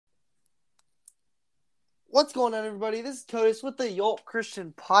What's going on, everybody? This is Codis with the Yolt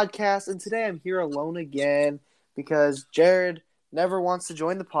Christian Podcast, and today I'm here alone again because Jared never wants to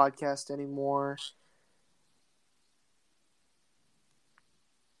join the podcast anymore.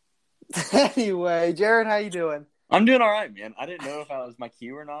 Anyway, Jared, how you doing? I'm doing all right, man. I didn't know if I was my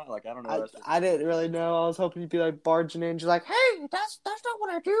cue or not. I don't know. I didn't really know. I was hoping you'd be like barging in, just like, "Hey, that's not what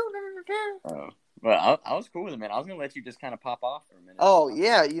I do." Oh, well, I was cool with it, man. I was gonna let you just kind of pop off for a minute. Oh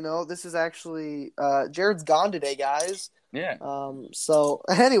yeah, this is actually Jared's gone today, guys. Yeah. So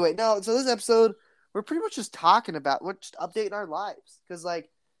anyway, so this episode we're pretty much just talking about just updating our lives because,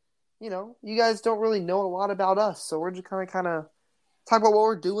 you guys don't really know a lot about us, so we're just kind of talk about what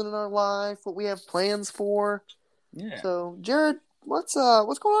we're doing in our life, what we have plans for. Yeah. So, Jared, what's going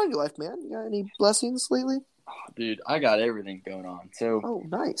on in your life, man? You got any blessings lately? Oh, dude, I got everything going on. So. Oh,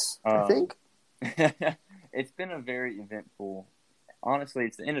 nice. I think. It's been a very eventful. Honestly,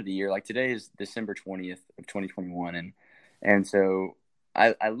 it's the end of the year. Like today is December 20th of 2021, and so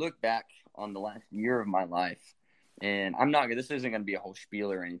I look back on the last year of my life, and this isn't gonna be a whole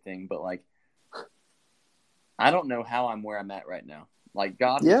spiel or anything, but like I don't know how I'm where I'm at right now. Like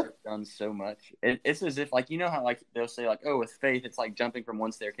God has done so much. It's as if, like, you know how like they'll say like, oh, with faith it's like jumping from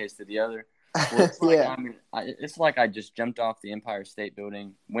one staircase to the other. Well, it's like, it's like I just jumped off the Empire State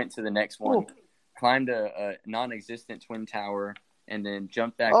Building, went to the next one, climbed a non-existent twin tower, and then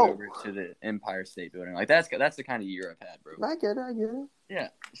jumped back over to the Empire State Building. Like that's the kind of year I've had, bro. I get it. Yeah.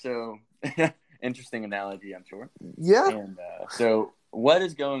 So interesting analogy, I'm sure. Yeah. And so what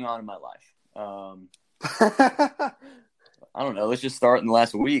is going on in my life? I don't know. Let's just start in the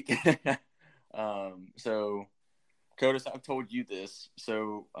last week. So, Codis, I've told you this.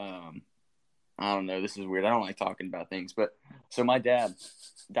 So, I don't know. This is weird. I don't like talking about things. But, so my dad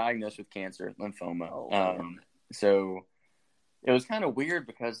diagnosed with cancer, lymphoma. So, it was kind of weird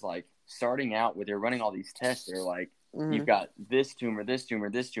because, like, starting out with, they're running all these tests. They're like, you've got this tumor, this tumor,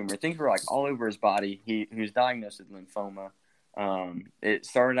 this tumor. Things were, like, all over his body. He was diagnosed with lymphoma. It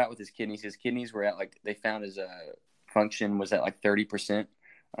started out with his kidneys. His kidneys were at, like, they found his function was at like 30%,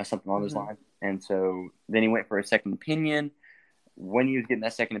 something along those lines. And so then he went for a second opinion. When he was getting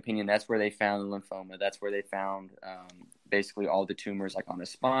that second opinion, that's where they found the lymphoma. That's where they found basically all the tumors, like on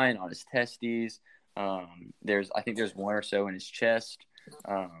his spine, on his testes. I think there's one or so in his chest.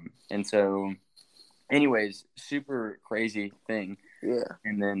 And so anyways, super crazy thing. Yeah.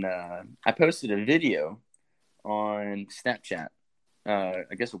 And then I posted a video on Snapchat I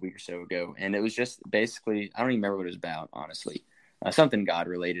guess a week or so ago, and it was just basically, I don't even remember what it was about, honestly, something God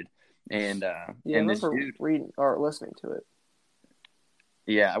related, and this dude reading or listening to it.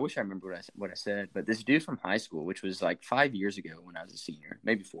 Yeah, I wish I remember what I said, but this dude from high school, which was like 5 years ago when I was a senior,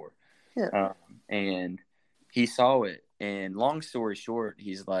 maybe 4, and he saw it, and long story short,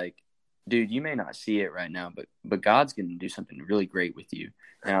 he's like, dude, you may not see it right now, but God's going to do something really great with you.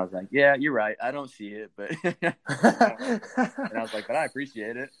 And I was like, yeah, you're right. I don't see it, but and I was like, but I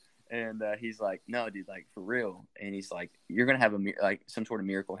appreciate it. And he's like, no, dude, like for real. And he's like, you're going to have some sort of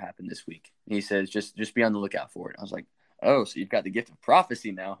miracle happen this week. And he says, just be on the lookout for it. I was like, oh, so you've got the gift of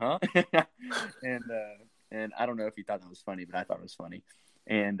prophecy now, huh? And I don't know if he thought that was funny, but I thought it was funny.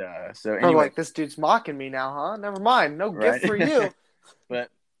 And so anyway, I'm like, this dude's mocking me now, huh? Never mind. No gift for you. But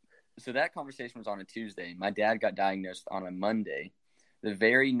so that conversation was on a Tuesday. My dad got diagnosed on a Monday. The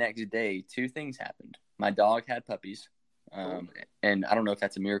very next day, 2 things happened. My dog had puppies, and I don't know if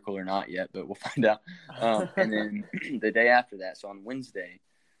that's a miracle or not yet, but we'll find out. And then the day after that, so on Wednesday,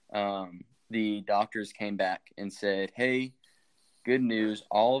 the doctors came back and said, hey, good news.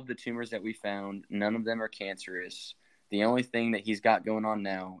 All of the tumors that we found, none of them are cancerous. The only thing that he's got going on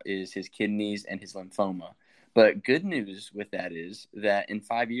now is his kidneys and his lymphoma. But good news with that is that in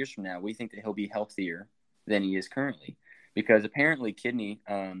 5 years from now, we think that he'll be healthier than he is currently. Because apparently kidney,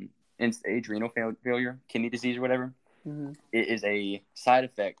 end-stage renal failure, kidney disease or whatever, it is a side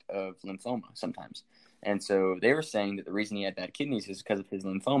effect of lymphoma sometimes. And so they were saying that the reason he had bad kidneys is because of his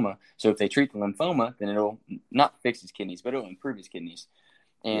lymphoma. So if they treat the lymphoma, then it'll not fix his kidneys, but it'll improve his kidneys.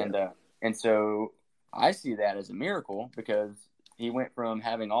 And and so I see that as a miracle because he went from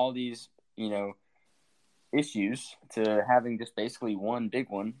having all these, issues to having just basically one big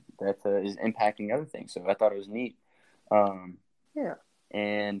one that is impacting other things. So I thought it was neat.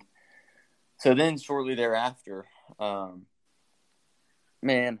 And so then shortly thereafter,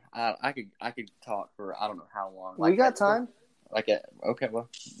 man, I could talk for I don't know how long. We got time. Okay, well,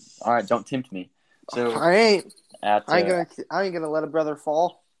 all right. Don't tempt me. So I ain't gonna let a brother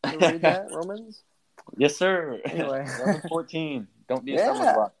fall. You read that, Romans? Yes, sir. Anyway, Romans 14. Don't be a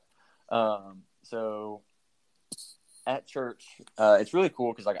stumbling block. So at church, it's really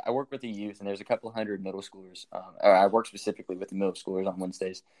cool because like I work with the youth, and there's a couple hundred middle schoolers. Or I work specifically with the middle schoolers on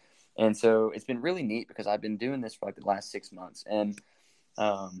Wednesdays, and so it's been really neat because I've been doing this for like the last 6 months, and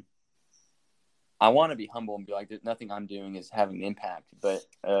I want to be humble and be like, nothing I'm doing is having an impact. But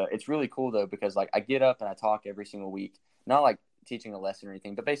it's really cool though because like I get up and I talk every single week, not like teaching a lesson or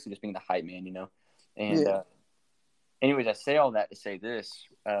anything, but basically just being the hype man, you know. And anyways, I say all that to say this.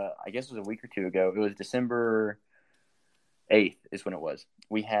 I guess it was a week or two ago. It was December 8th is when it was.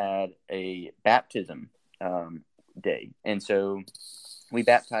 We had a baptism day, and so we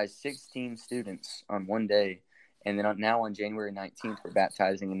baptized 16 students on one day. And then now on January 19th, we're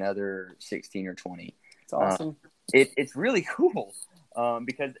baptizing another 16 or 20. It's awesome. It's really cool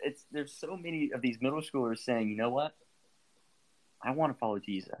because there's so many of these middle schoolers saying, you know what? I want to follow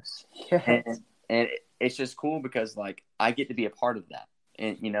Jesus. Yes. And it's just cool because like I get to be a part of that.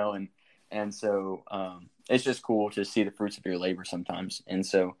 And, you know, and so it's just cool to see the fruits of your labor sometimes. And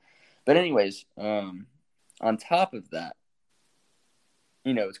so, but anyways, on top of that,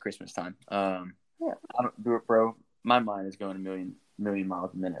 you know, it's Christmas time. Yeah. I don't do it, bro. My mind is going a million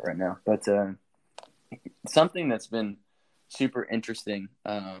miles a minute right now. But something that's been super interesting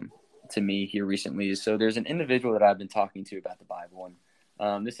to me here recently is so there's an individual that I've been talking to about the Bible,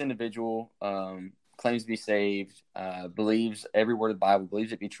 and this individual claims to be saved, believes every word of the Bible,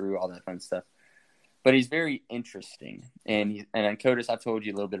 believes it be true, all that fun stuff. But he's very interesting, and Codis, I've told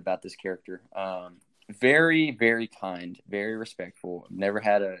you a little bit about this character. Very, very kind, very respectful. Never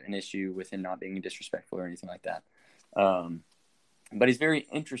had an issue with him not being disrespectful or anything like that. But he's very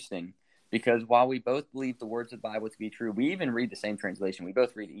interesting because while we both believe the words of the Bible to be true, we even read the same translation. We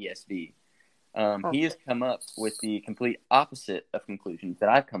both read ESV. He has come up with the complete opposite of conclusions that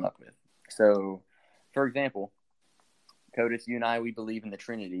I've come up with. So, for example, Codis, you and I, we believe in the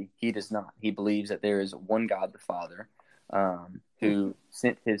Trinity. He does not. He believes that there is one God, the Father, who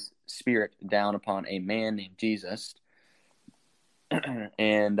sent his spirit down upon a man named Jesus.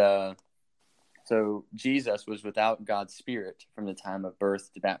 And so Jesus was without God's spirit from the time of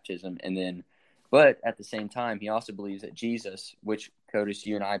birth to baptism. And then, but at the same time, he also believes that Jesus, which Codis,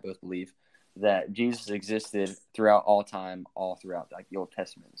 you and I both believe, that Jesus existed throughout all time, all throughout like the Old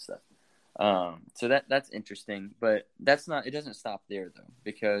Testament and stuff. So that's interesting, but it doesn't stop there though,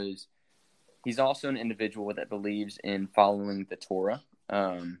 because he's also an individual that believes in following the Torah.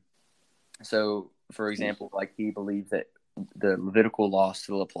 So, for example, like he believes that the Levitical law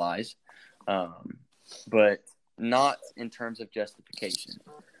still applies, but not in terms of justification.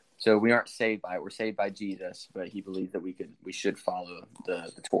 So we aren't saved by it; we're saved by Jesus. But he believes that we should follow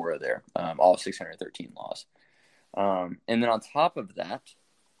the Torah there, all 613 laws. And then on top of that,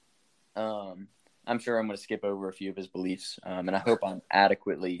 I'm sure I'm going to skip over a few of his beliefs, and I hope I'm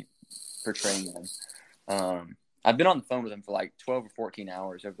adequately portraying them. I've been on the phone with him for like 12 or 14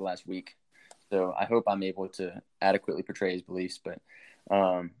 hours over the last week, so I hope I'm able to adequately portray his beliefs. But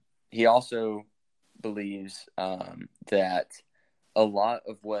he also believes that a lot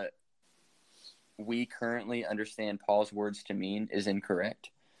of what we currently understand Paul's words to mean is incorrect.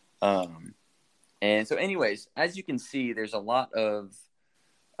 And so anyways, as you can see, there's a lot of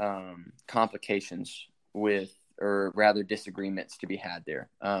complications with, or rather disagreements to be had there.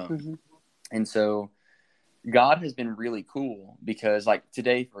 And so God has been really cool because like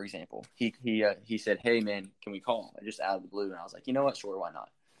today, for example, he said, "Hey man, can we call?" Just out of the blue. And I was like, you know what? Sure. Why not?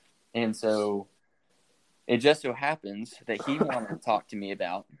 And so it just so happens that he wanted to talk to me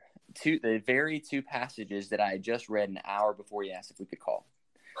about the very two passages that I had just read an hour before he asked if we could call.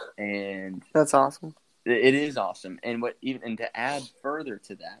 And that's awesome. It is awesome. And to add further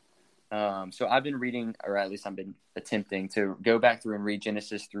to that, so I've been reading, or at least I've been attempting to go back through and read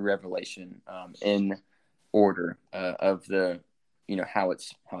Genesis through Revelation in order of the, you know, how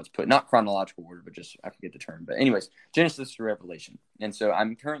it's put, not chronological order, but just, I forget the term. But anyways, Genesis through Revelation. And so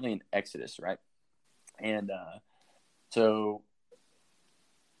I'm currently in Exodus, right? And so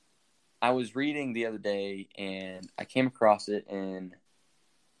I was reading the other day and I came across it in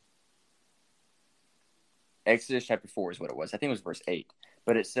Exodus chapter 4 is what it was. I think it was verse 8.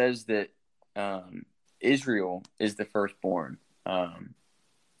 But it says that Israel is the firstborn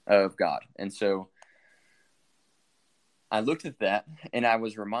of God. And so I looked at that and I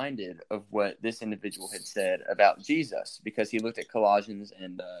was reminded of what this individual had said about Jesus, because he looked at Colossians,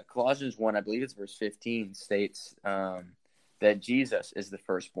 and Colossians 1, I believe it's verse 15, states that Jesus is the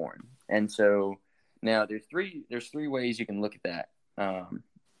firstborn. And so now there's three ways you can look at that.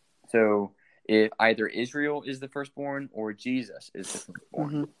 So if either Israel is the firstborn or Jesus is the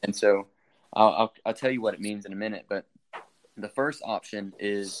firstborn. And so I'll tell you what it means in a minute, but The first option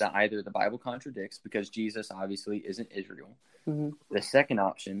is that either the Bible contradicts because Jesus obviously isn't Israel. Mm-hmm. The second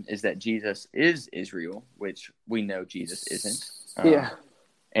option is that Jesus is Israel, which we know Jesus isn't. Yeah.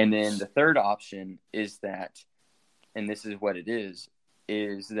 And then the third option is that, and this is what it is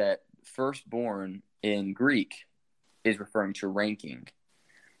that firstborn in Greek is referring to ranking.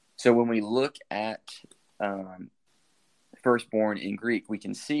 So when we look at firstborn in Greek, we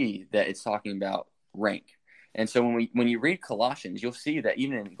can see that it's talking about rank. And so when you read Colossians, you'll see that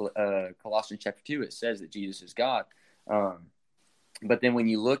even in Colossians chapter 2, it says that Jesus is God. But then when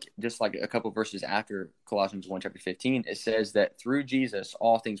you look just like a couple verses after Colossians 1 chapter 15, it says that through Jesus,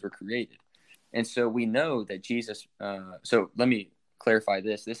 all things were created. And so we know that Jesus, so let me clarify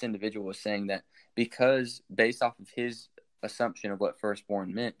this. This individual was saying that because based off of his assumption of what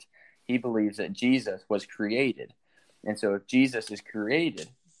firstborn meant, he believes that Jesus was created. And so if Jesus is created,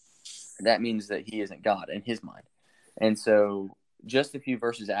 that means that he isn't God in his mind. And so just a few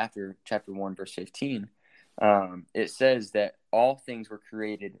verses after chapter 1, verse 15, it says that all things were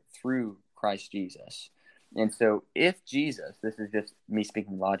created through Christ Jesus. And so if Jesus, this is just me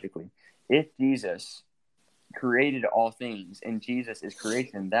speaking logically, if Jesus created all things and Jesus is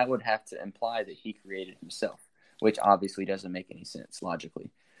creation, that would have to imply that he created himself, which obviously doesn't make any sense logically.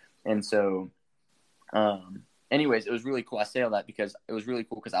 And so, anyways, it was really cool. I say all that because it was really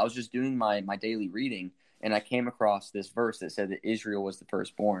cool because I was just doing my daily reading and I came across this verse that said that Israel was the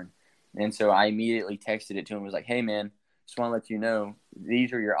firstborn. And so I immediately texted it to him and was like, hey, man, just want to let you know,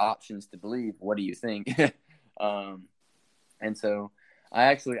 these are your options to believe. What do you think? And so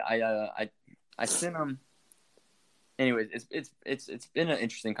I sent him. Anyways, it's been an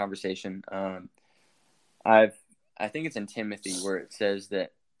interesting conversation. I think it's in Timothy where it says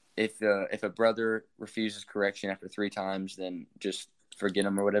that if a brother refuses correction after 3 times, then just forget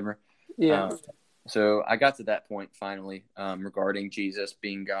him or whatever. Yeah. So I got to that point finally regarding Jesus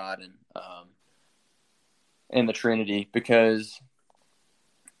being God and the Trinity, because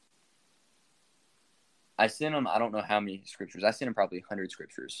I sent him, I don't know how many scriptures. I sent him probably 100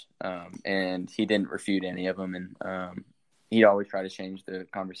 scriptures, and he didn't refute any of them. And he always tried to change the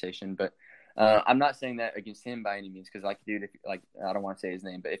conversation. But I'm not saying that against him by any means, because dude, I don't want to say his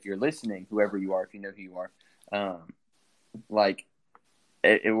name, but if you're listening, whoever you are, if you know who you are,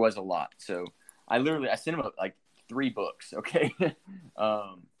 it was a lot. So I sent him like 3 books. Okay.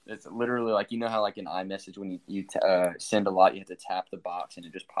 It's literally like, you know how like in iMessage when you send a lot, you have to tap the box and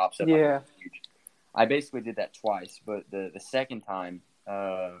it just pops up. Yeah. Like huge. I basically did that twice, but the second time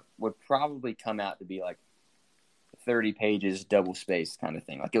would probably come out to be like 30 pages, double spaced kind of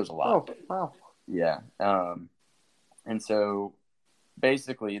thing. Like it was a lot. Oh, wow. Yeah. And so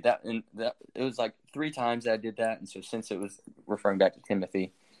basically that it was like 3 times that I did that. And so since it was referring back to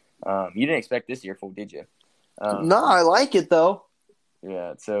Timothy, you didn't expect this earful, did you? No, I like it though.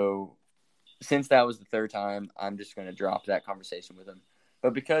 Yeah. So since that was the 3rd time, I'm just going to drop that conversation with him.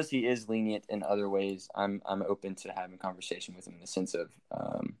 But because he is lenient in other ways, I'm open to having a conversation with him in the sense of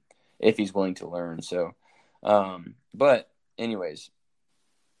if he's willing to learn. So, but anyways,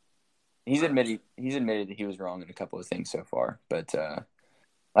 he's admitted that he was wrong in a couple of things so far. But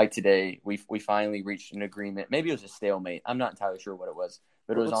like today, we finally reached an agreement. Maybe it was a stalemate. I'm not entirely sure what it was,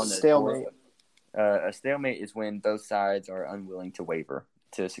 but it was on the stalemate. A stalemate is when both sides are unwilling to waver.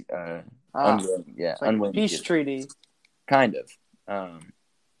 Unwilling, yeah, it's like unwilling. a peace treaty. Kind of.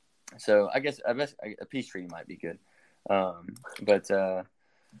 So I guess a peace treaty might be good. But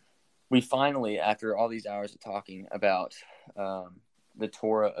we finally, after all these hours of talking about the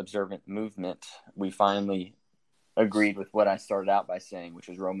Torah observant movement, we finally agreed with what I started out by saying, which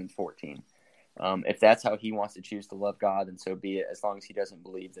was Romans 14. If that's how he wants to choose to love God, then so be it, as long as he doesn't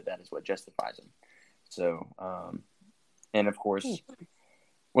believe that is what justifies him. So, and of course,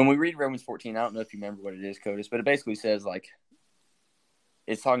 when we read Romans 14, I don't know if you remember what it is, Codis, but it basically says, like,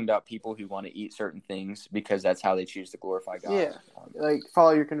 it's talking about people who want to eat certain things because that's how they choose to glorify God. Yeah, like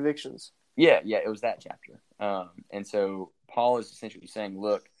follow your convictions. Yeah, it was that chapter. And so Paul is essentially saying,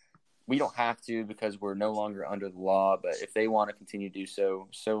 look, we don't have to because we're no longer under the law, but if they want to continue to do so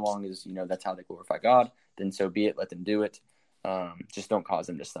long as, that's how they glorify God, then so be it, let them do it. Just don't cause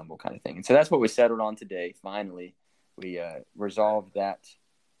them to stumble, kind of thing. And so that's what we settled on today. Finally, we resolved that,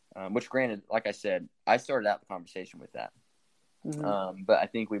 which granted, like I said, I started out the conversation with that. Mm-hmm. But I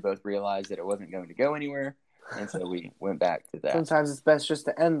think we both realized that it wasn't going to go anywhere, and so we went back to that. Sometimes it's best just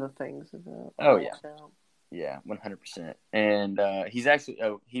to end the things. Oh, yeah. Yeah, 100%. And he's actually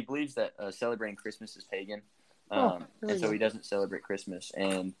he believes that celebrating Christmas is pagan, and so he doesn't celebrate Christmas.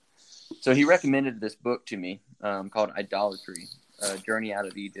 And so he recommended this book to me called Idolatry. Journey Out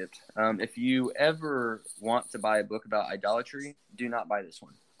of Egypt. If you ever want to buy a book about idolatry, do not buy this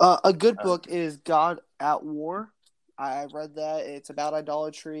one. A good book is God at War. I read that. It's about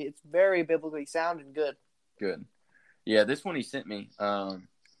idolatry. It's very biblically sound and good. Good. Yeah, this one he sent me. So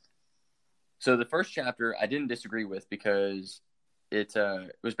the first chapter I didn't disagree with because it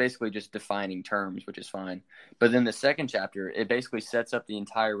was basically just defining terms, which is fine. But then the second chapter, it basically sets up the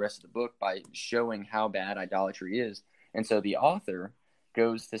entire rest of the book by showing how bad idolatry is. And so the author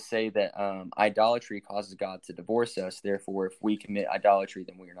goes to say that idolatry causes God to divorce us. Therefore, if we commit idolatry,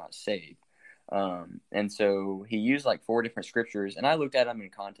 then we are not saved. And so he used like 4 different scriptures, and I looked at them in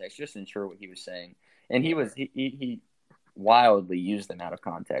context just to ensure what he was saying. And he wildly used them out of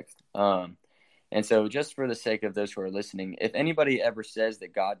context. And so just for the sake of those who are listening, if anybody ever says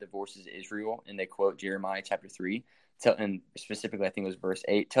that God divorces Israel and they quote Jeremiah chapter 3, and specifically I think it was verse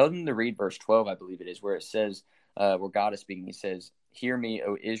 8, tell them to read verse 12, I believe it is, where it says, where God is speaking, he says, "Hear me,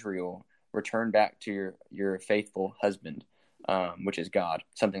 O Israel, return back to your faithful husband," which is God,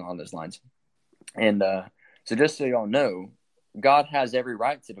 something along those lines. And so just so y'all know, God has every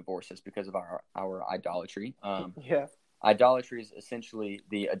right to divorce us because of our idolatry. Yeah. Idolatry is essentially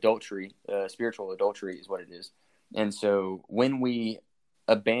the adultery, spiritual adultery is what it is. And so when we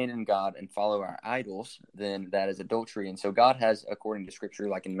abandon God and follow our idols, then that is adultery. And so God has, according to Scripture,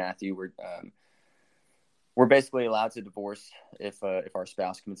 like in Matthew, we're basically allowed to divorce if our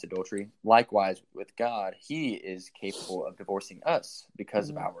spouse commits adultery. Likewise, with God, he is capable of divorcing us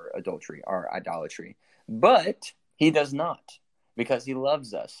because of our adultery, our idolatry. But he does not, because he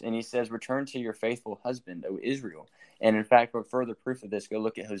loves us. And he says, "Return to your faithful husband, O Israel." And in fact, for further proof of this, go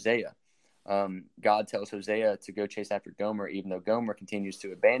look at Hosea. God tells Hosea to go chase after Gomer, even though Gomer continues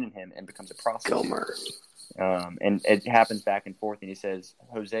to abandon him and becomes a prostitute. Gomer. And it happens back and forth. And he says,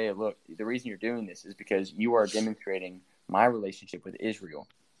 "Hosea, look, the reason you're doing this is because you are demonstrating my relationship with Israel."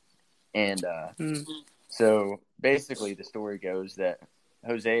 And so basically the story goes that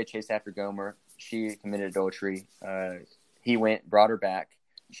Hosea chased after Gomer. She committed adultery. He went, brought her back.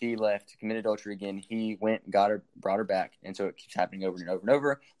 She left, committed adultery again. He went, got her, brought her back. And so it keeps happening over and over and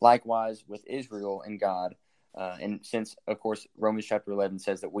over. Likewise with Israel and God. And since, of course, Romans chapter 11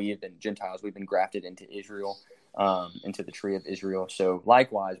 says that we have been Gentiles, we've been grafted into Israel, into the tree of Israel. So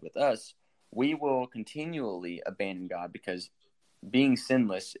likewise with us, we will continually abandon God because being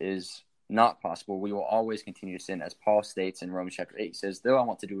sinless is not possible. We will always continue to sin. As Paul states in Romans chapter 8, he says, "Though I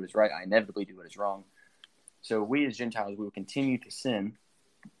want to do what is right, I inevitably do what is wrong." So we as Gentiles, we will continue to sin.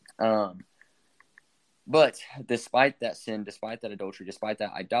 But despite that sin, despite that adultery, despite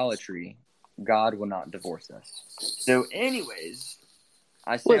that idolatry, God will not divorce us. So anyways,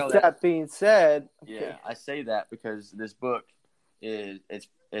 I say all With that being said, yeah, I say that because this book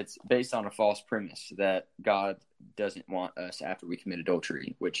it's based on a false premise that God doesn't want us after we commit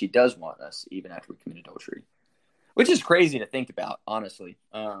adultery, which he does want us even after we commit adultery, which is crazy to think about, honestly.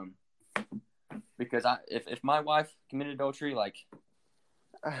 Because if my wife committed adultery, like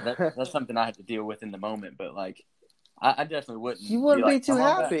that's something I have to deal with in the moment, but like I definitely wouldn't. You wouldn't be like, too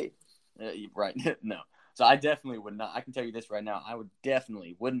happy. Right. No. So I definitely would not. I can tell you this right now. I would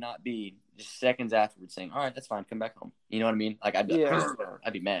not be just seconds afterwards saying, "All right, that's fine. Come back home." You know what I mean? Like I'd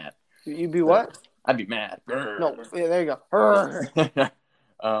be mad. You'd be what? I'd be mad. No. Yeah, there you go.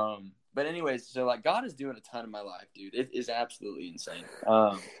 But anyways, so like God is doing a ton in my life, dude. It is absolutely insane.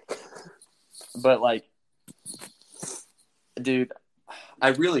 But like, dude, I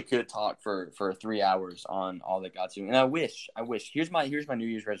really could talk for 3 hours on all that God's doing, and I wish. Here's my New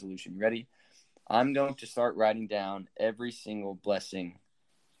Year's resolution. You ready? I'm going to start writing down every single blessing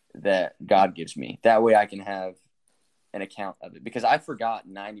that God gives me. That way, I can have an account of it because I forgot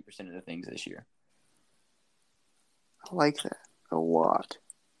 90% of the things this year. I like that a lot.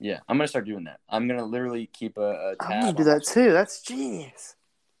 Yeah, I'm gonna start doing that. I'm gonna literally keep a tab. I'm gonna do that too. That's genius.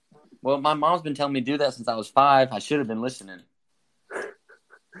 Well, my mom's been telling me to do that since I was 5. I should have been listening.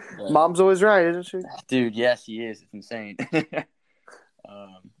 But, Mom's always right, isn't she? Dude, yes, she is. It's insane.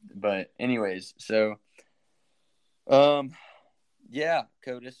 But anyways, so, yeah,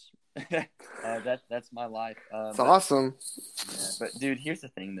 CODIS. That's my life. It's awesome. Yeah, but dude, here's the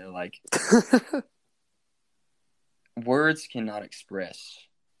thing though, like, words cannot express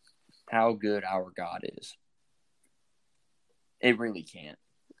how good our God is. It really can't.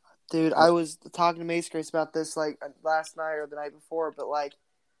 Dude, I was talking to Mace Grace about this like last night or the night before, but like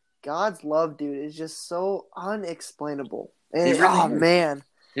God's love, dude, is just so unexplainable. And man.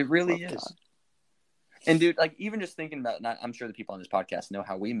 It really is. God. And dude, like even just thinking about, I'm sure the people on this podcast know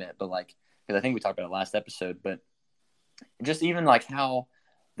how we met, but like, because I think we talked about it last episode, but just even like how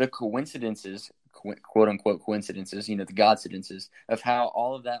the coincidences quote unquote coincidences, the Godcidences of how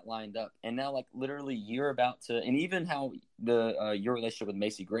all of that lined up. And now, like, literally, you're about to, and even how your relationship with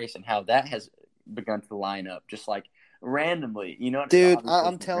Macy Grace and how that has begun to line up just like randomly, Dude, obviously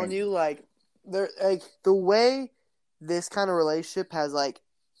I'm it's telling random. you, like, the way this kind of relationship has like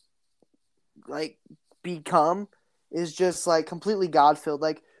become is just like completely God filled.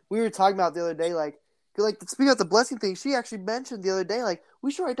 Like we were talking about the other day, like speaking of the blessing thing, she actually mentioned the other day, like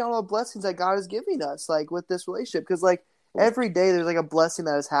we should write down all the blessings that God is giving us, like with this relationship, because like Cool. every day there's like a blessing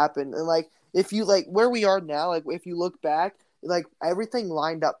that has happened, and like if you like where we are now, like if you look back, like everything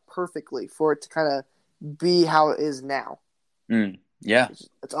lined up perfectly for it to kind of be how it is now. Yeah.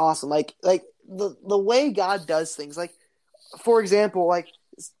 It's awesome. Like the way God does things. Like for example, like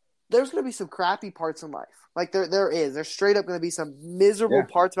there's gonna be some crappy parts in life. Like there is. There's straight up gonna be some miserable Yeah.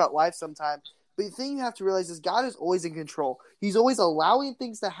 parts about life sometimes. But the thing you have to realize is God is always in control. He's always allowing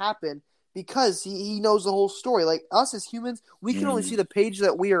things to happen because he knows the whole story. Like us as humans, we can only see the page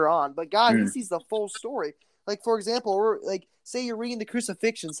that we are on. But God, he sees the full story. Like for example, like say you're reading the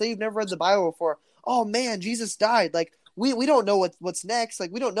crucifixion, say you've never read the Bible before. Oh man, Jesus died. Like we don't know what's next.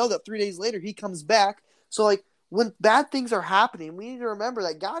 Like we don't know that 3 days later he comes back. So like when bad things are happening, we need to remember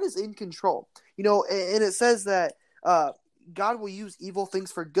that God is in control. And it says that God will use evil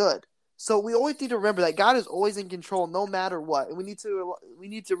things for good. So we always need to remember that God is always in control, no matter what. And we need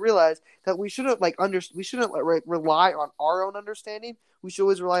to realize that we shouldn't rely on our own understanding. We should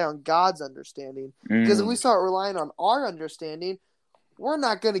always rely on God's understanding. Because if we start relying on our understanding, we're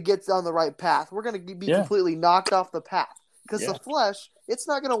not going to get on the right path. We're going to be completely knocked off the path. Because the flesh, it's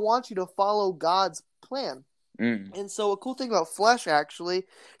not going to want you to follow God's plan. And so a cool thing about flesh, actually,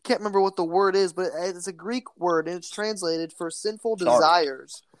 can't remember what the word is, but it's a Greek word, and it's translated for sinful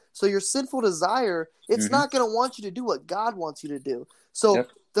desires. So your sinful desire, it's not going to want you to do what God wants you to do. So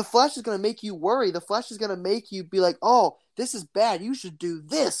the flesh is going to make you worry. The flesh is going to make you be like, oh, this is bad. You should do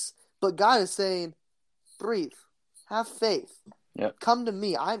this. But God is saying, breathe. Have faith. Come to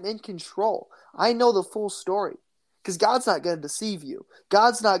me. I'm in control. I know the full story. Because God's not going to deceive you.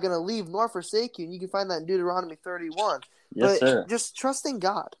 God's not going to leave nor forsake you. And you can find that in Deuteronomy 31. Yes, but sir. just trust in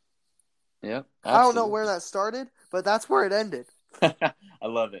God. Yeah, absolutely. I don't know where that started, but that's where it ended. I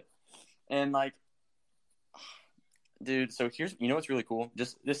love it. And like, dude, so here's, what's really cool?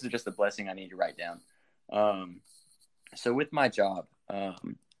 This is just a blessing I need to write down. So with my job,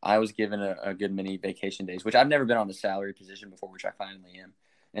 I was given a good many vacation days, which I've never been on the salary position before, which I finally am.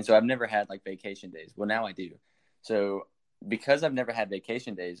 And so I've never had like vacation days. Well, now I do. So because I've never had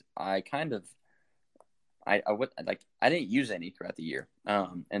vacation days, I kind of, I didn't use any throughout the year.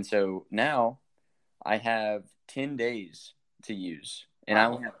 And so now I have 10 days to use,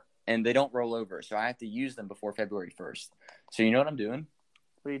 and and they don't roll over. So I have to use them before February 1st. So you know what I'm doing?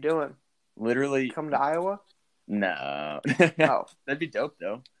 What are you doing? Literally. Come to Iowa? No. Oh. That'd be dope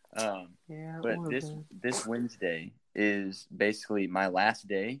though. But this Wednesday is basically my last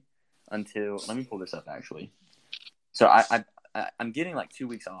day until, let me pull this up actually. So I'm getting like 2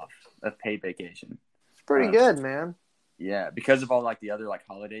 weeks off of paid vacation. It's pretty good, man. Yeah, because of all like the other like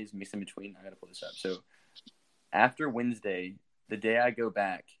holidays mixed in between. I gotta pull this up. So after Wednesday, the day I go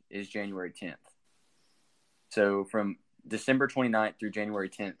back is January 10th. So from December 29th through January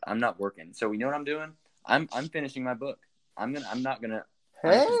 10th, I'm not working. So you know what I'm doing? I'm finishing my book. I'm not gonna.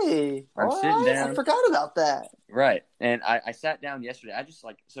 Hey, I'm sitting down. I forgot about that. Right, and I sat down yesterday. I just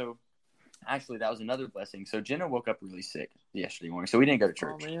so. Actually, that was another blessing. So Jenna woke up really sick yesterday morning, so we didn't go to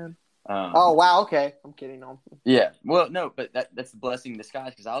church. Oh man. Oh wow. Okay, I'm kidding. Yeah. Well, no, but that's the blessing in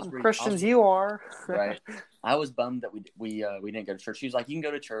disguise because I was Christians. You are right. I was bummed that we didn't go to church. She was like, "You can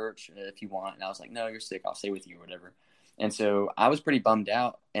go to church if you want," and I was like, "No, you're sick. I'll stay with you or whatever." And so I was pretty bummed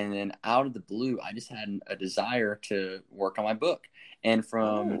out. And then out of the blue, I just had a desire to work on my book. And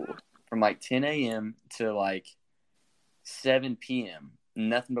from like 10 a.m. to like 7 p.m.,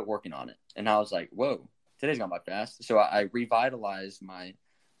 nothing but working on it. And I was like, whoa, today's gone by fast. So I revitalized my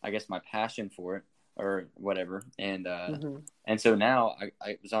passion for it or whatever. And and so now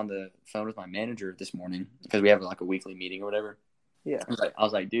I was on the phone with my manager this morning because we have like a weekly meeting or whatever. Yeah. I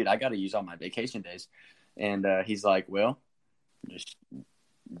was like, dude, I got to use all my vacation days. And he's like, well, just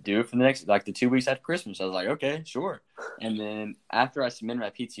do it for the next, like the 2 weeks after Christmas. I was like, okay, sure. And then after I submitted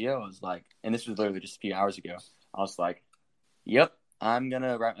my PTO, I was like, and this was literally just a few hours ago, I was like, yep, I'm going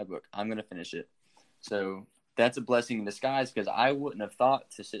to write my book. I'm going to finish it. So that's a blessing in disguise because I wouldn't have thought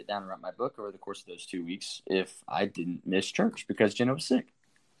to sit down and write my book over the course of those 2 weeks if I didn't miss church because Jenna was sick.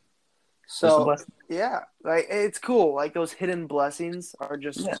 So, yeah, like it's cool. Like those hidden blessings are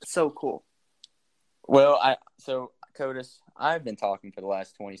just so cool. Well, so Codis, I've been talking for the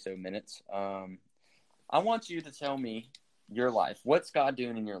last 20 so minutes. I want you to tell me your life. What's God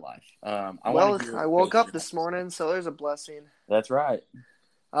doing in your life? I want Well, to hear I what woke Codis up has this to say. morning, so there's a blessing. That's right.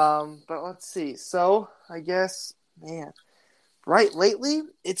 But let's see. So I guess, man, right lately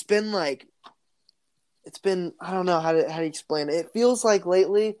it's been I don't know how to explain it. It feels like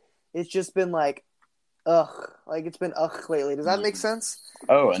lately it's just been like like it's been lately. Does that make sense?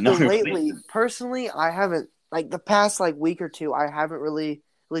 Oh, no, So lately, completely. personally, I haven't like the past like week or two. I haven't really, at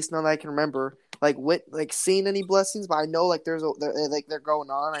least none that I can remember, like seen any blessings. But I know like they're going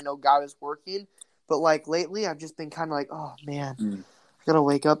on. I know God is working. But like lately, I've just been kind of like, oh man, Mm. I gotta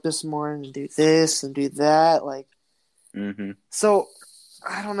wake up this morning and do this and do that. Like, Mm-hmm. so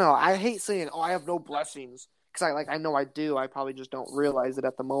I don't know. I hate saying, oh, I have no blessings because I know I do. I probably just don't realize it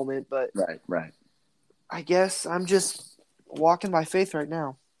at the moment. But Right, right. I guess I'm just walking by faith right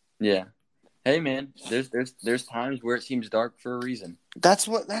now. Yeah. Hey, man, there's times where it seems dark for a reason. That's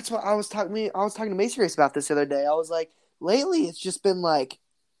what I was talking to Macy Grace about this the other day. I was like, lately it's just been like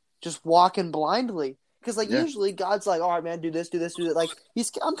just walking blindly because like Yeah. usually God's like, all right, man, do this, do this, do that. Like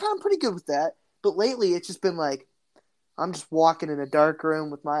I'm kind of pretty good with that, but lately it's just been like I'm just walking in a dark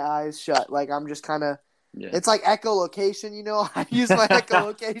room with my eyes shut. Like I'm just kind of Yeah. it's like echolocation, you know. I use my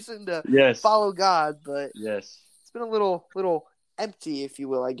echolocation to Yes. follow God, but Yes. it's been a little empty, if you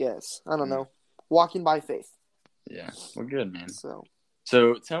will. I guess I don't Mm. know. Walking by faith. Yeah. Well, good, man. So.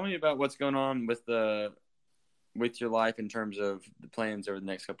 So tell me about what's going on with your life in terms of the plans over the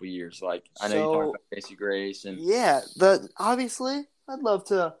next couple of years. Like I know you talked So about Casey Grace and yeah, obviously I'd love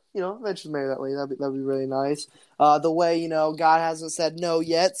to, eventually marry that lady. That'd be really nice. The way God hasn't said no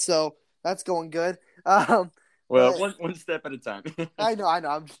yet, so that's going good. well, But one step at a time. I know,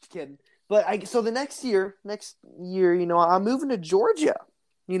 I'm just kidding. But so the next year, I'm moving to Georgia.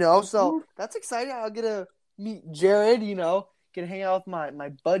 So that's exciting. I'll get to meet Jared. Get to hang out with my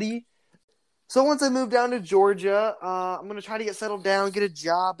buddy. So once I move down to Georgia, I'm gonna try to get settled down, get a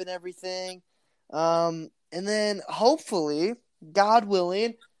job and everything, and then hopefully, God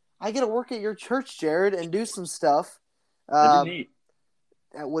willing, I get to work at your church, Jared, and do some stuff. That'd be Um, neat.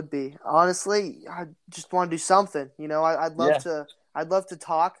 that would be honestly, I just want to do something. I'd love Yeah. to. I'd love to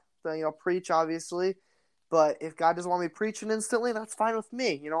talk, preach, obviously. But if God doesn't want me preaching instantly, that's fine with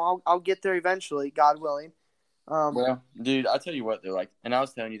me. I'll get there eventually, God willing. Well, dude, I'll tell you what though, like, and I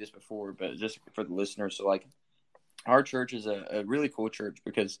was telling you this before, but just for the listeners, so like, our church is a really cool church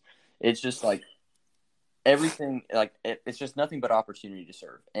because it's just like everything, like it's just nothing but opportunity to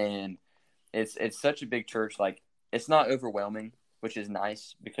serve, and it's such a big church, like it's not overwhelming, which is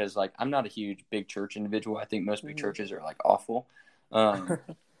nice because like I'm not a huge big church individual. I think most big Mhm. churches are like awful,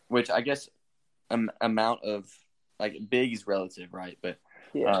 which I guess amount of like big is relative, right? But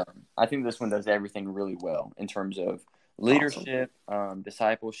Yeah, I think this one does everything really well in terms of awesome. leadership,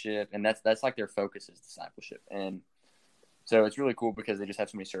 discipleship, and that's like their focus is discipleship, and so it's really cool because they just have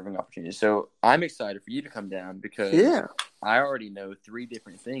so many serving opportunities. So I'm excited for you to come down because Yeah. I already know 3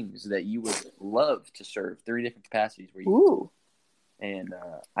 different things that you would love to serve, 3 different capacities where you, Ooh. and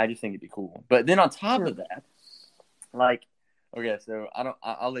I just think it'd be cool. But then on top Yeah. of that, like, okay, so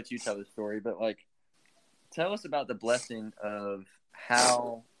I'll let you tell the story, but like, tell us about the blessing of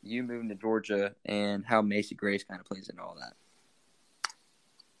how you moved to Georgia and how Macy Grace kind of plays into all that.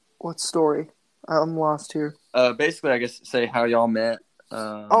 What story? I'm lost here. Basically, I guess say how y'all met.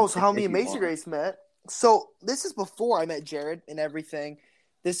 So how me If and you Macy want. Grace met. So this is before I met Jared and everything.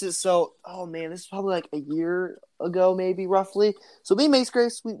 Oh man, this is probably like a year ago, maybe roughly. So me and Macy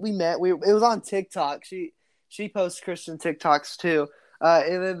Grace, we met. It was on TikTok. She posts Christian TikToks too.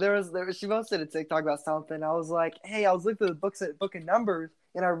 And then she posted a TikTok about something. I was like, hey, I was looking at the book of Numbers,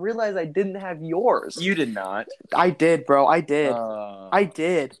 and I realized I didn't have yours. You did not. I did, bro. I did. Uh, I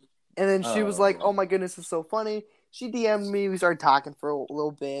did. And then she was like, "Oh oh, my goodness, it's so funny." She DM'd me. We started talking for a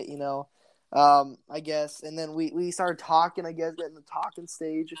little bit, I guess. And then we started talking, I guess, getting the talking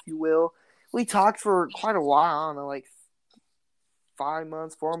stage, if you will. We talked for quite a while, I don't know, like 5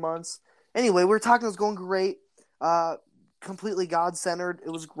 months, 4 months. Anyway, we were talking. It was going great. Completely God centered. It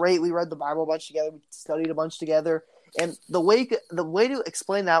was great. We read the Bible a bunch together. We studied a bunch together. And the way to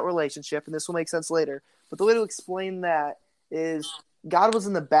explain that relationship, and this will make sense later, but the way to explain that is God was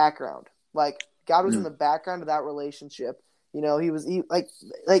in the background. Like God was in mm, the background of that relationship. He like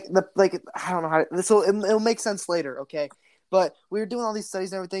I don't know how this will it'll make sense later, okay? But we were doing all these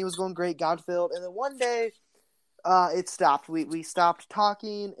studies and everything. It was going great, God filled, and then one day it stopped. We stopped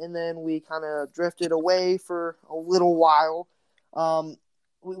talking, and then we kind of drifted away for a little while.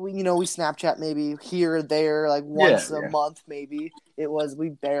 We Snapchat maybe here or there, like yeah, once a yeah. month maybe. We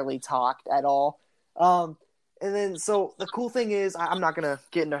barely talked at all. Um, And then, so the cool thing is, I'm not going to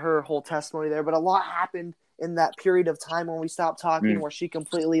get into her whole testimony there, but a lot happened in that period of time when we stopped talking, where she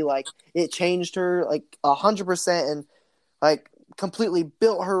completely, like, it changed her, like, 100%, and, like, completely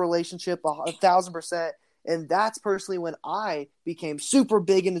built her relationship 1,000%. And that's personally when I became super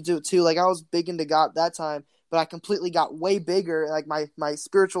big into it too. Like, I was big into God that time, but I completely got way bigger. Like, my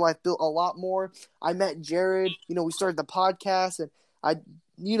spiritual life built a lot more. I met Jared, we started the podcast, and I,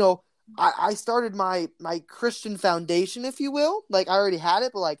 you know, I started my Christian foundation, if you will. Like, I already had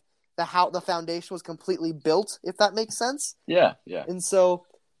it, but like the foundation was completely built, if that makes sense. Yeah, yeah. And so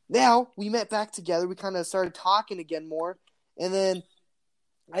now we met back together. We kind of started talking again more, and then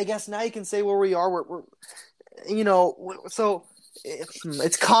I guess now you can say where we are. We're so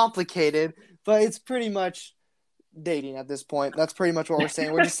it's complicated, but it's pretty much dating at this point. That's pretty much what we're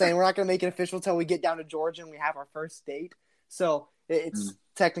saying. We're just saying we're not going to make it official until we get down to Georgia and we have our first date. So it's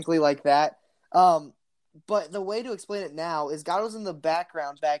technically like that. But the way to explain it now is God was in the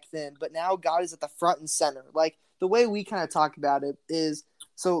background back then, but now God is at the front and center. Like, the way we kind of talk about it is,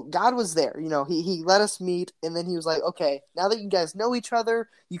 so God was there. He let us meet, and then he was like, okay, now that you guys know each other,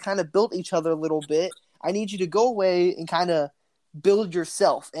 you kind of built each other a little bit. I need you to go away and kind of build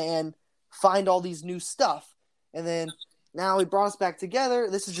yourself and find all these new stuff. And then now he brought us back together.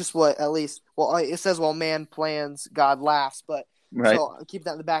 This is just what, at least, well, it says, well, man plans, God laughs. But Right. so I'll keep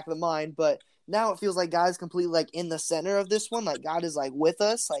that in the back of the mind. But now it feels like God is completely, like, in the center of this one. Like, God is, like, with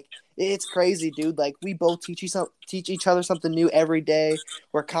us. Like, it's crazy, dude. Like, we both teach each other something new every day.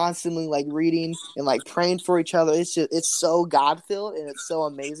 We're constantly, like, reading and, like, praying for each other. It's so God-filled, and it's so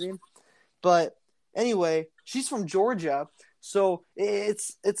amazing. But anyway, she's from Georgia. So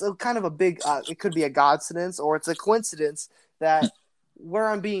it's a kind of a big, it could be a coincidence, or it's a coincidence that where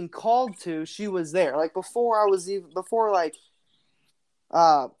I'm being called to, she was there. Like, before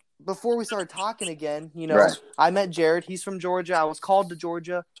we started talking again, Right. I met Jared. He's from Georgia. I was called to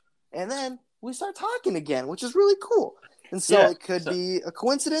Georgia, and then we started talking again, which is really cool. And so it could be a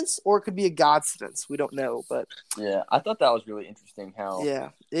coincidence, or it could be a godcidence. We don't know, but yeah, I thought that was really interesting. How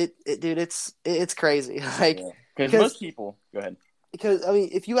dude, it's crazy. Like, because most people go ahead. Because, I mean,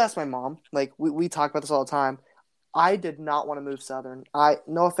 if you ask my mom, like, we talk about this all the time, I did not want to move Southern.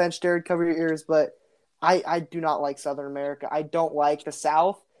 No offense, Jared, cover your ears, but I do not like Southern America. I don't like the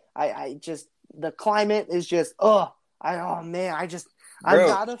South. I just, the climate is just, I'm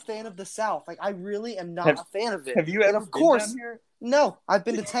not a fan of the South. Like, I really am not a fan of it. Have you ever been down here? No, I've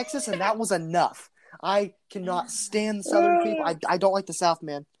been to Texas, and that was enough. I cannot stand Southern people. I don't like the South,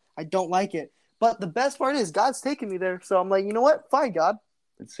 man. I don't like it. But the best part is God's taking me there. So I'm like, you know what? Fine, God.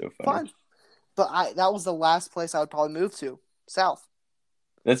 It's so funny. Fine. But that was the last place I would probably move to. South.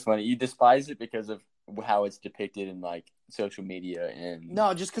 That's funny. You despise it because of how it's depicted in, like, social media and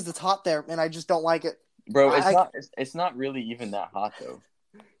No, just because it's hot there, and I just don't like it. Bro, it's not really even that hot though.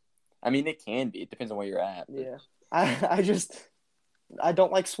 I mean, it can be. It depends on where you're at. But... Yeah. I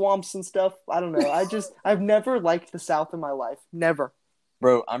don't like swamps and stuff. I don't know. I've never liked the South in my life. Never.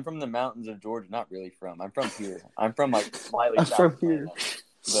 Bro, I'm from the mountains of Georgia. Not really from. I'm from here. I'm from, like, slightly I'm south from of here.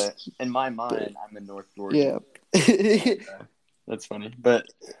 But in my mind, I'm in North Georgia. Yeah. That's funny. But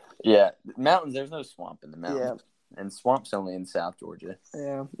yeah, mountains. There's no swamp in the mountains, and swamps only in South Georgia.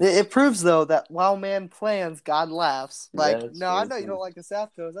 Yeah. It proves, though, that while man plans, God laughs. Like, Yeah, no, I know you don't like the South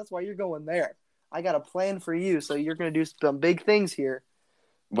Coast. That's why you're going there. I got a plan for you, so you're going to do some big things here.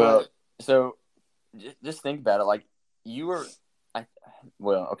 Well, so just think about it. Like, you were.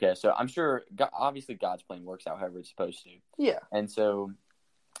 Okay, so I'm sure, obviously, God's plan works out however it's supposed to. Yeah. And so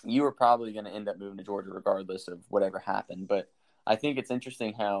you were probably going to end up moving to Georgia regardless of whatever happened. But I think it's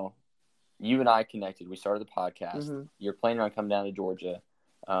interesting how you and I connected. We started the podcast. Mm-hmm. You're planning on coming down to Georgia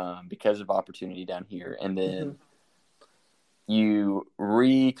because of opportunity down here. And then you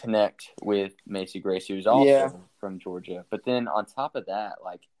reconnect with Macy Grace, who's also from Georgia. But then on top of that,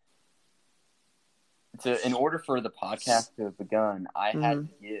 like, in order for the podcast to have begun, I had to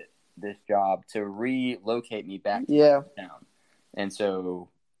get this job to relocate me back to town. And so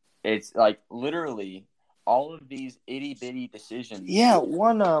it's like literally all of these itty bitty decisions. Yeah, I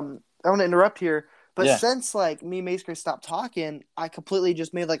want to interrupt here, but since, like, me and Mace Grace stopped talking, I completely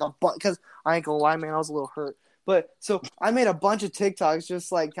just made, like, a bunch, because I ain't gonna lie, man, I was a little hurt. But so I made a bunch of TikToks,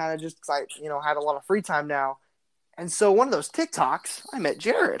 just like kind of just because I had a lot of free time now, and so one of those TikToks, I met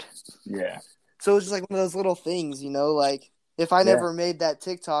Jared. Yeah. So it was just like one of those little things, like, if I never made that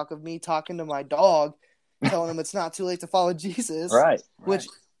TikTok of me talking to my dog, telling him it's not too late to follow Jesus, right. Which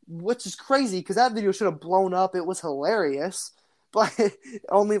is crazy because that video should have blown up. It was hilarious, but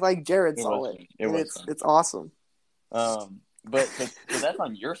only, like, Jared saw it. It's awesome. But so that's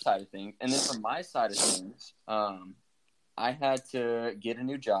on your side of things, and then from my side of things, I had to get a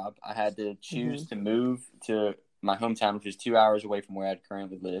new job. I had to choose to move to my hometown, which is 2 hours away from where I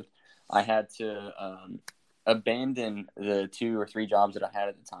currently lived. I had to abandon the 2 or 3 jobs that I had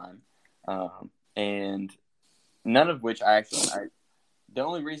at the time, and none of which the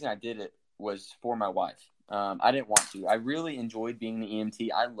only reason I did it was for my wife. I didn't want to. I really enjoyed being the EMT.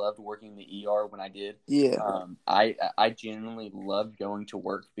 I loved working in the ER when I did. Yeah. I genuinely loved going to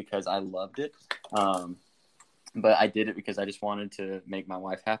work because I loved it. But I did it because I just wanted to make my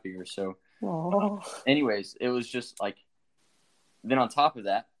wife happier. So, anyways, it was just like, then on top of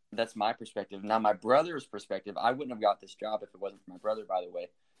that, that's my perspective. Now, my brother's perspective, I wouldn't have got this job if it wasn't for my brother, by the way.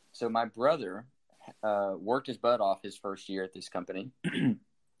 So my brother worked his butt off his first year at this company,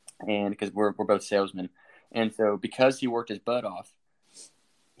 and because we're both salesmen. And so because he worked his butt off,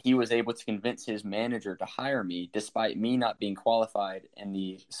 he was able to convince his manager to hire me despite me not being qualified in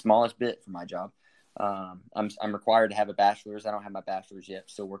the smallest bit for my job. I'm required to have a bachelor's. I don't have my bachelor's yet.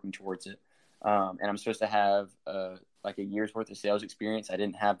 Still working towards it. And I'm supposed to have like a year's worth of sales experience. I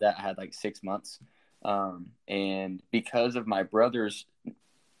didn't have that. I had like 6 months. And because of my brother's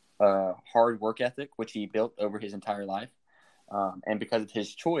hard work ethic, which he built over his entire life, and because of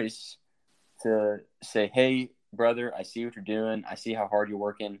his choice to say, "Hey, brother, I see what you're doing. I see how hard you're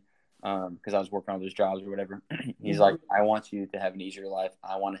working," because I was working on those jobs or whatever. He's like, "I want you to have an easier life.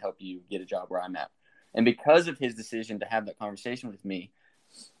 I want to help you get a job where I'm at." And because of his decision to have that conversation with me,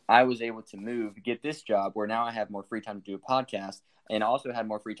 I was able to move, get this job where now I have more free time to do a podcast, and also had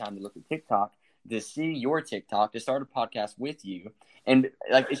more free time to look at TikTok, to see your TikTok, to start a podcast with you. And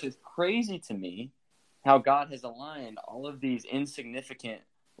like, it's just crazy to me how God has aligned all of these insignificant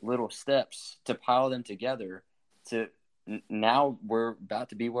little steps to pile them together to now we're about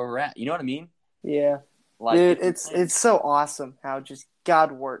to be where we're at. You know what I mean? Yeah. Like, dude, it's so awesome how just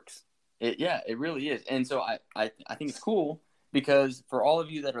God works. It really is. And so I think it's cool because for all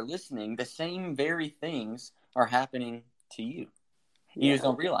of you that are listening, the same very things are happening to you. You just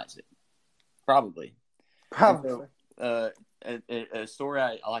don't realize it. Probably. Probably. So, a story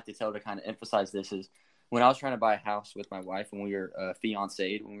I like to tell to kind of emphasize this is when I was trying to buy a house with my wife when we were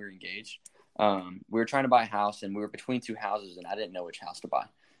fiancéed, when we were engaged, we were trying to buy a house and we were between 2 houses and I didn't know which house to buy.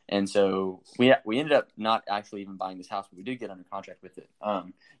 And so we ended up not actually even buying this house, but we did get under contract with it.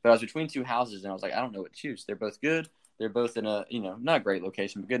 But I was between 2 houses and I was like, I don't know what to choose. They're both good. They're both in a, not a great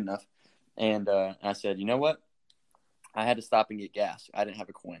location, but good enough. And I said, you know what? I had to stop and get gas. I didn't have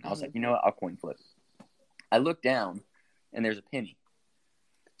a coin. I was like, you know what? I'll coin flip. I looked down and there's a penny.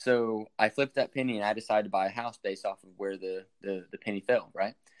 So I flipped that penny and I decided to buy a house based off of where the penny fell,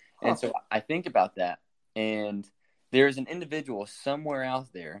 right? And so I think about that, and there's an individual somewhere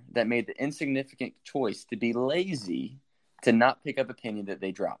out there that made the insignificant choice to be lazy to not pick up a penny that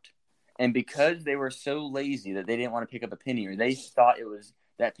they dropped. And because they were so lazy that they didn't want to pick up a penny, or they thought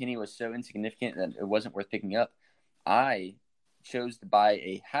that penny was so insignificant that it wasn't worth picking up, I chose to buy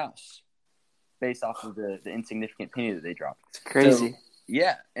a house based off of the insignificant penny that they dropped. It's crazy. So,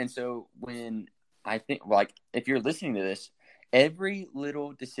 yeah. And so when I think, like, if you're listening to this, every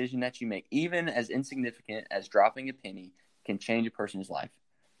little decision that you make, even as insignificant as dropping a penny, can change a person's life.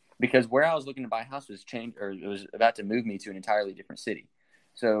 Because where I was looking to buy a house was it was about to move me to an entirely different city.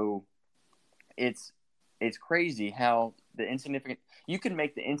 So it's crazy how you can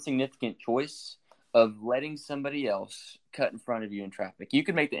make the insignificant choice of letting somebody else cut in front of you in traffic. You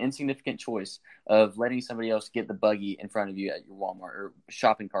could make the insignificant choice of letting somebody else get the buggy in front of you at your Walmart or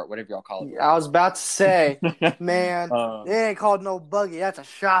shopping cart, whatever y'all call it. I was about to say, man, it ain't called no buggy. That's a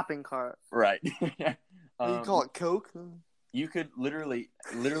shopping cart. Right. You call it Coke? You could literally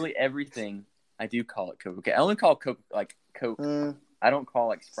everything. I do call it Coke. Okay, I only call Coke like Coke. I don't call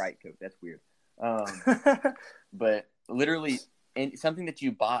like Sprite Coke. That's weird. But literally, something that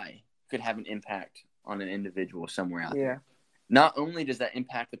you buy could have an impact on an individual somewhere out there. Not only does that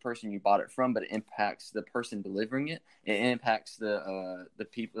impact the person you bought it from, but it impacts the person delivering it. It impacts the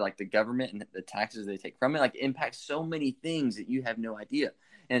people, like the government and the taxes they take from it. Like, it impacts so many things that you have no idea.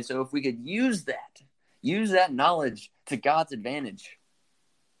 And so if we could use that knowledge to God's advantage,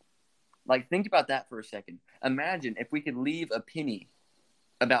 like, think about that for a second. Imagine if we could leave a penny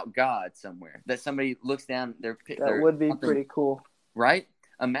about God somewhere that somebody looks down that would be pretty cool, right?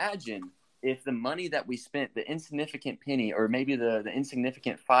 Imagine if the money that we spent, the insignificant penny, or maybe the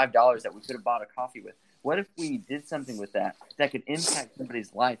insignificant $5 that we could have bought a coffee with, what if we did something with that could impact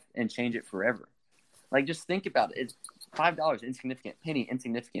somebody's life and change it forever? Like, just think about it. It's $5, insignificant. Penny,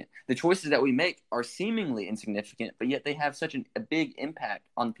 insignificant. The choices that we make are seemingly insignificant, but yet they have such a big impact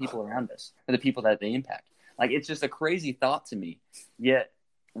on people around us, or the people that they impact. Like, it's just a crazy thought to me. Yet,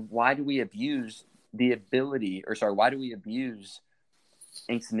 why do we abuse why do we abuse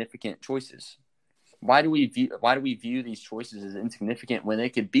insignificant choices? Why do we view these choices as insignificant when they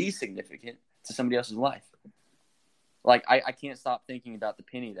could be significant to somebody else's life? Like, I can't stop thinking about the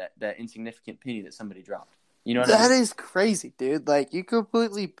penny, that insignificant penny that somebody dropped. You know what I mean? That is crazy, dude. Like, you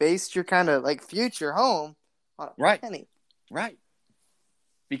completely based your kind of like future home on a penny. Right.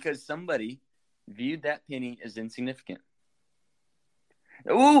 Because somebody viewed that penny as insignificant.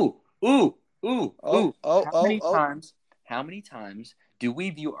 Ooh. How many times do we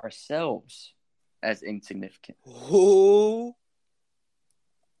view ourselves as insignificant? Oh.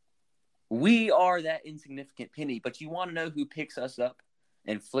 We are that insignificant penny, but you want to know who picks us up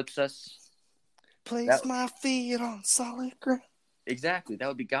and flips us? Place my feet on solid ground. Exactly. That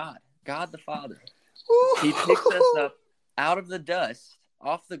would be God. God the Father. Ooh. He picks us up out of the dust,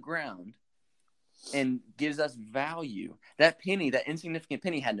 off the ground, and gives us value. That penny, that insignificant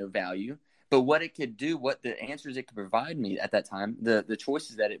penny, had no value, but what it could do, what the answers it could provide me at that time, the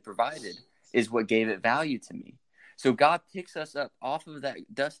choices that it provided, is what gave it value to me. So God picks us up off of that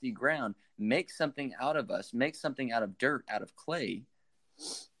dusty ground, makes something out of us, makes something out of dirt, out of clay,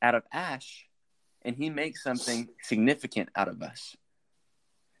 out of ash, and he makes something significant out of us.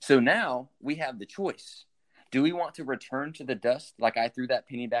 So now we have the choice. Do we want to return to the dust like I threw that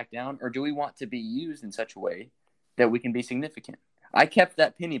penny back down, or do we want to be used in such a way that we can be significant? I kept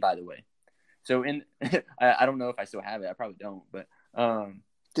that penny, by the way. So I don't know if I still have it. I probably don't, but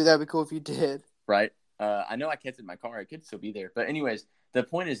dude, that'd be cool if you did. Right. I know I kept it in my car. It could still be there. But anyways, the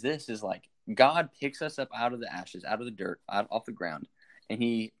point is this, is like, God picks us up out of the ashes, out of the dirt, off the ground, and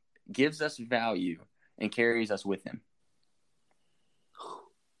he gives us value and carries us with him.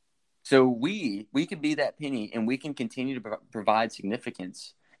 So we could be that penny, and we can continue to provide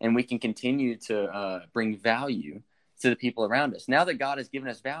significance, and we can continue to bring value to the people around us. Now that God has given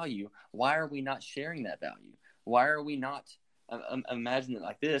us value, why are we not sharing that value? Why are we not imagine it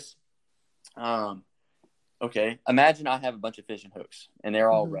like this? Okay, imagine I have a bunch of fishing hooks, and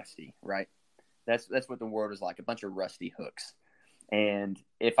they're all rusty, right? That's what the world is like, a bunch of rusty hooks. And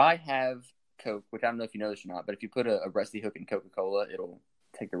if I have Coke, which I don't know if you know this or not, but if you put a rusty hook in Coca-Cola, it'll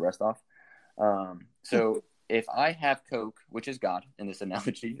take the rust off. So if I have Coke, which is God, in this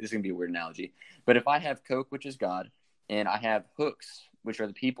analogy, this is going to be a weird analogy, but if I have Coke, which is God, and I have hooks, which are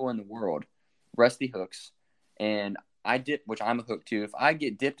the people in the world, rusty hooks, and I dip, which I'm a hook too, if I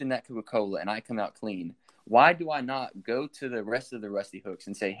get dipped in that Coca-Cola and I come out clean, why do I not go to the rest of the rusty hooks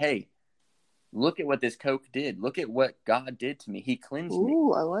and say, hey, look at what this Coke did. Look at what God did to me. He cleansed me.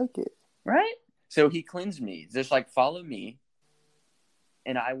 Ooh, I like it. Right? So he cleansed me. Just like, follow me,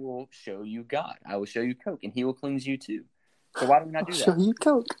 and I will show you God. I will show you Coke, and he will cleanse you too. So why do we not do that? I'll show you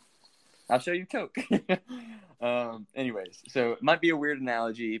Coke. I'll show you Coke. Anyways, so it might be a weird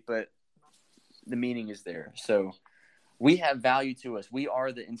analogy, but the meaning is there. So we have value to us. We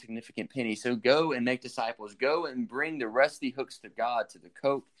are the insignificant penny. So go and make disciples. Go and bring the rusty hooks to God, to the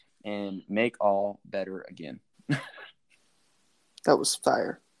Coke, and make all better again. That was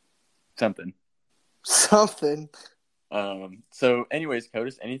fire. Something. So anyways,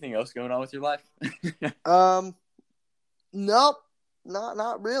 Codis, anything else going on with your life? Nope.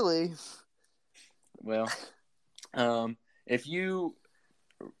 Not really. Well, if you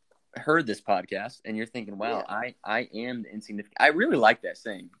heard this podcast and you're thinking, wow, yeah. I am the insignificant. I really like that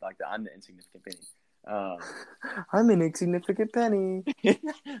saying, like I'm the insignificant penny. I'm an insignificant penny.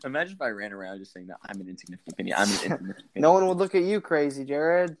 Imagine if I ran around just saying that I'm an insignificant penny. I'm an insignificant penny. No one would look at you crazy,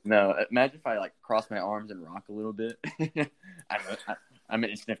 Jared. No, imagine if I like cross my arms and rock a little bit. I'm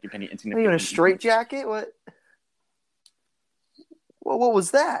an insignificant penny. Are you in a straitjacket? What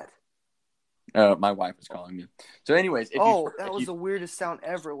was that? My wife was calling me. So anyways, that was the weirdest sound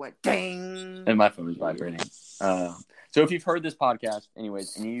ever. It went ding. And my phone was vibrating. So if you've heard this podcast,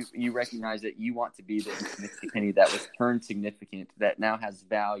 anyways, and you recognize that you want to be the insignificant penny that was turned significant, that now has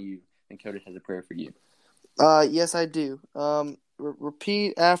value, then Codis has a prayer for you. Yes, I do.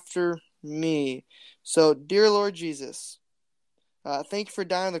 Repeat after me. So, dear Lord Jesus, thank you for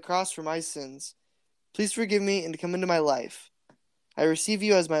dying on the cross for my sins. Please forgive me and come into my life. I receive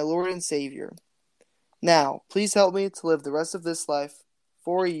you as my Lord and Savior. Now, please help me to live the rest of this life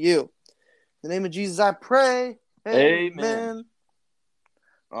for you. In the name of Jesus, I pray. Amen.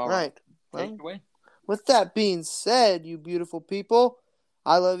 All right. Take it away. With that being said, you beautiful people,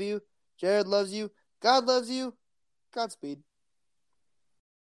 I love you. Jared loves you. God loves you. Godspeed.